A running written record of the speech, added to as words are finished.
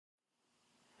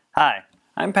Hi,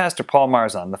 I'm Pastor Paul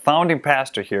Marzon, the founding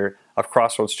pastor here of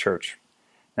Crossroads Church.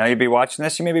 Now you'll be watching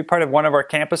this, you may be part of one of our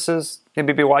campuses, you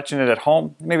may be watching it at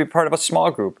home, you may be part of a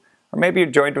small group, or maybe you're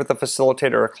joined with a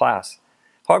facilitator or a class.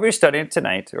 However you're studying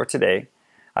tonight or today,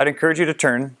 I'd encourage you to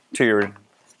turn to your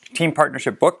team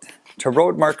partnership book to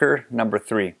road marker number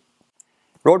 3.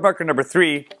 Road marker number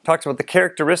 3 talks about the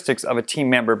characteristics of a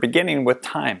team member beginning with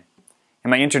time.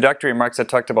 In my introductory remarks I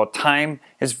talked about time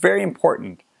is very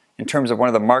important in terms of one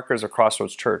of the markers of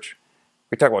Crossroads Church.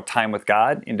 We talk about time with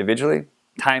God individually,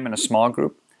 time in a small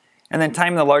group, and then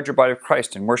time in the larger body of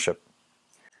Christ in worship.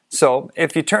 So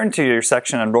if you turn to your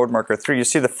section on road marker 3, you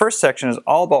see the first section is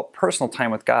all about personal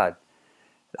time with God.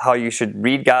 How you should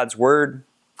read God's Word,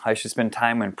 how you should spend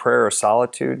time in prayer or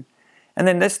solitude. And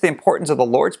then this is the importance of the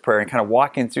Lord's Prayer and kind of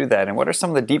walking through that and what are some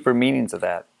of the deeper meanings of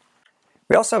that.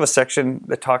 We also have a section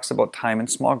that talks about time in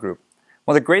small group.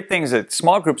 One of the great things that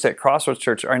small groups at Crossroads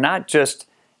Church are not just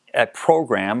a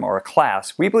program or a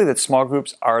class. We believe that small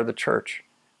groups are the church.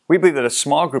 We believe that a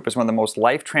small group is one of the most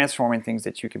life-transforming things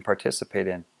that you can participate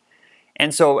in.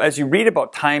 And so as you read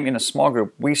about time in a small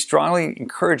group, we strongly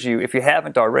encourage you, if you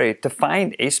haven't already, to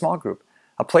find a small group.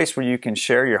 A place where you can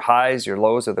share your highs, your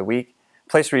lows of the week. A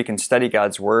place where you can study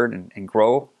God's Word and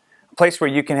grow. A place where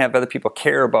you can have other people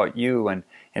care about you and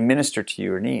minister to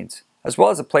your needs. As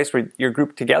well as a place where your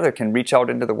group together can reach out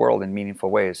into the world in meaningful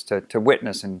ways to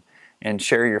witness and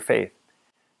share your faith.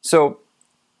 So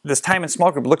this time in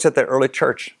small group looks at the early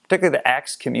church, particularly the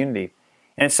Acts community.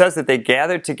 And it says that they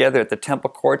gathered together at the temple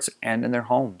courts and in their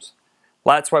homes.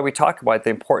 Well, that's why we talk about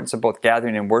the importance of both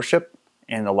gathering in worship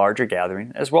and the larger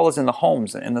gathering, as well as in the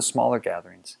homes and in the smaller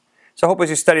gatherings. So I hope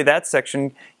as you study that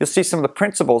section, you'll see some of the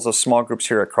principles of small groups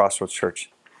here at Crossroads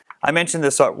Church. I mentioned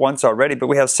this once already, but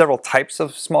we have several types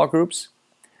of small groups.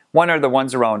 One are the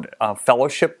ones around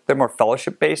fellowship. They're more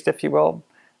fellowship-based, if you will.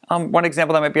 One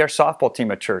example that might be our softball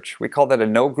team at church. We call that a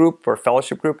no group or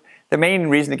fellowship group. The main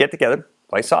reason to get together,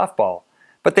 play softball.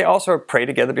 But they also pray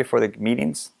together before the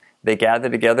meetings. They gather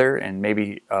together and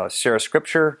maybe share a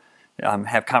scripture,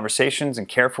 have conversations and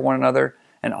care for one another,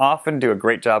 and often do a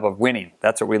great job of winning.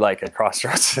 That's what we like at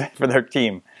Crossroads for their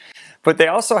team. But they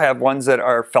also have ones that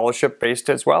are fellowship-based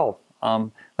as well.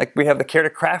 Like we have the Care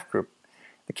to Craft group.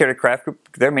 The Care to Craft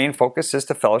group, their main focus is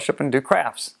to fellowship and do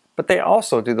crafts. But they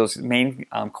also do those main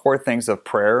core things of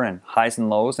prayer and highs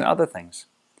and lows and other things.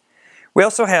 We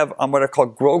also have what are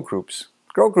called grow groups.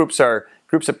 Grow groups are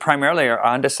groups that primarily are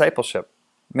on discipleship.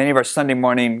 Many of our Sunday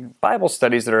morning Bible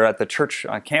studies that are at the church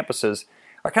campuses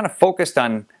are kind of focused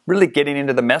on really getting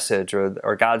into the message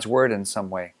or God's Word in some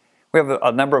way. We have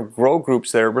a number of grow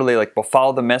groups that are really like will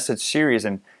follow the message series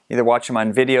and either watch them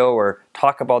on video or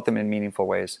talk about them in meaningful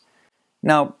ways.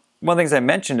 Now, one of the things I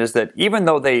mentioned is that even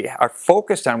though they are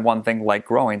focused on one thing like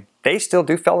growing, they still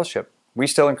do fellowship. We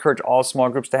still encourage all small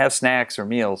groups to have snacks or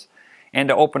meals and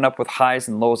to open up with highs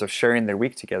and lows of sharing their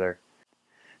week together.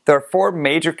 There are 4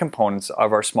 major components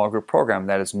of our small group program.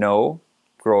 That is know,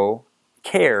 grow,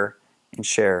 care, and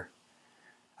share.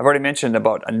 I've already mentioned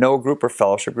about a know group or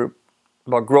fellowship group.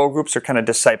 About grow groups are kind of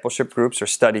discipleship groups or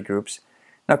study groups.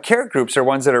 Now care groups are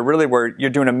ones that are really where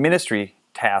you're doing a ministry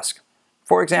task.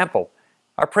 For example,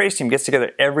 our praise team gets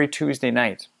together every Tuesday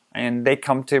night and they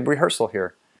come to rehearsal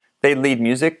here. They lead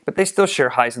music, but they still share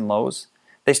highs and lows.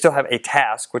 They still have a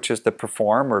task, which is to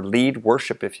perform or lead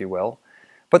worship, if you will.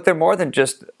 But they're more than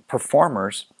just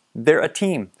performers. They're a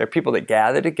team. They're people that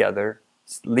gather together,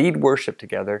 lead worship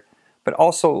together, but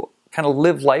also kind of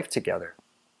live life together.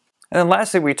 And then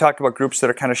lastly, we talked about groups that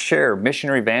are kind of share,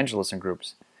 missionary evangelism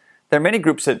groups. There are many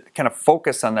groups that kind of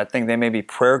focus on that thing. They may be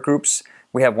prayer groups.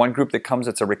 We have one group that comes,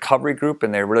 it's a recovery group,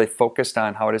 and they're really focused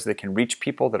on how it is they can reach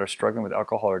people that are struggling with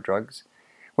alcohol or drugs.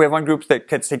 We have one group that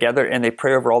gets together and they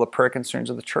pray over all the prayer concerns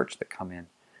of the church that come in.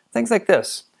 Things like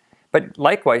this. But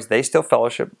likewise, they still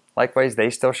fellowship. Likewise, they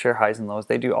still share highs and lows.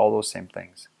 They do all those same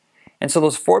things. And so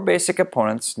those 4 basic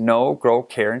components, know, grow,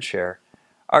 care, and share,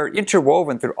 are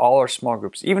interwoven through all our small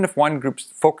groups, even if one group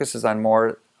focuses on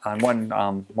one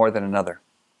more than another.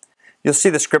 You'll see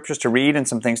the scriptures to read and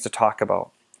some things to talk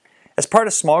about. As part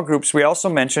of small groups, we also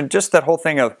mentioned just that whole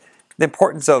thing of the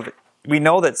importance of, we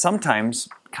know that sometimes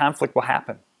conflict will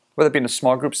happen, whether it be in a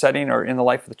small group setting or in the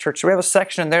life of the church. So we have a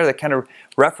section in there that kind of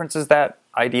references that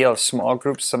idea of small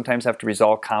groups sometimes have to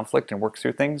resolve conflict and work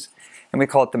through things. And we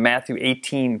call it the Matthew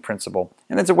 18 principle.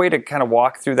 And it's a way to kind of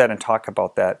walk through that and talk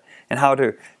about that and how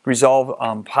to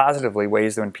resolve positively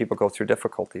ways when people go through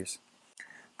difficulties.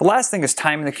 The last thing is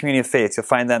time in the community of faith. You'll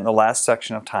find that in the last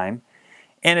section of time.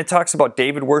 And it talks about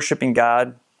David worshiping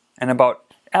God and about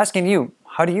asking you,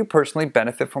 how do you personally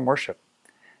benefit from worship?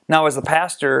 Now, as a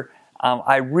pastor,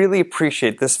 I really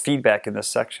appreciate this feedback in this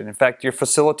section. In fact, your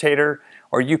facilitator,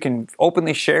 or you can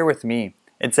openly share with me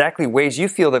exactly ways you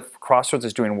feel that Crossroads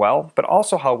is doing well, but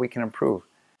also how we can improve.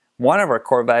 One of our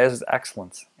core values is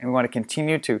excellence, and we want to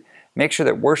continue to make sure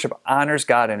that worship honors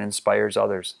God and inspires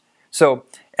others. So,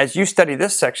 as you study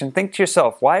this section, think to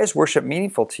yourself, why is worship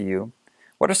meaningful to you?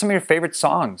 What are some of your favorite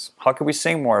songs? How can we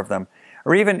sing more of them?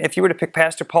 Or even if you were to pick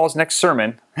Pastor Paul's next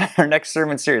sermon, or next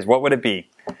sermon series, what would it be?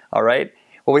 All right?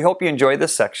 Well, we hope you enjoyed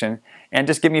this section, and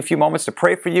just give me a few moments to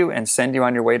pray for you and send you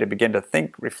on your way to begin to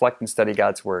think, reflect, and study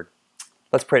God's Word.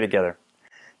 Let's pray together.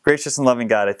 Gracious and loving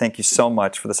God, I thank you so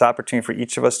much for this opportunity for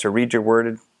each of us to read your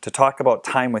Word, to talk about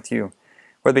time with you,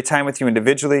 whether it be time with you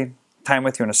individually, time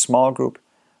with you in a small group,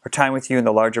 or time with you in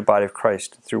the larger body of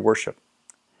Christ through worship.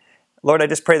 Lord, I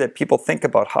just pray that people think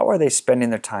about how are they spending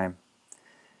their time.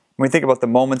 When we think about the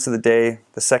moments of the day,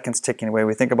 the seconds ticking away,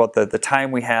 we think about the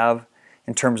time we have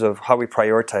in terms of how we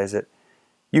prioritize it.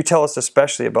 You tell us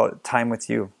especially about time with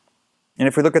you. And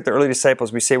if we look at the early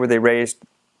disciples, we say where they raised,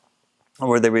 or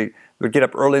where they would get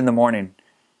up early in the morning,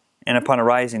 and upon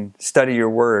arising, study your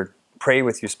word, pray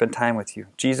with you, spend time with you.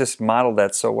 Jesus modeled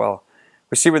that so well.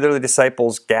 We see where the early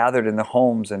disciples gathered in the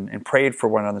homes and prayed for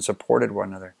one another and supported one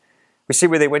another. We see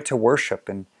where they went to worship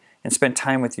and spent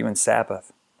time with you in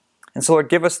Sabbath. And so Lord,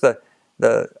 give us the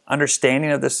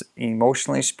understanding of this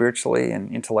emotionally, spiritually,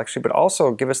 and intellectually, but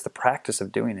also give us the practice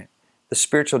of doing it, the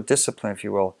spiritual discipline, if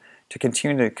you will, to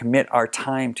continue to commit our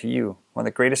time to you, one of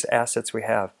the greatest assets we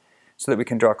have, so that we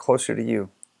can draw closer to you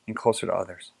and closer to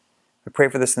others. We pray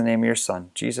for this in the name of your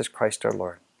Son, Jesus Christ our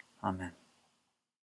Lord. Amen.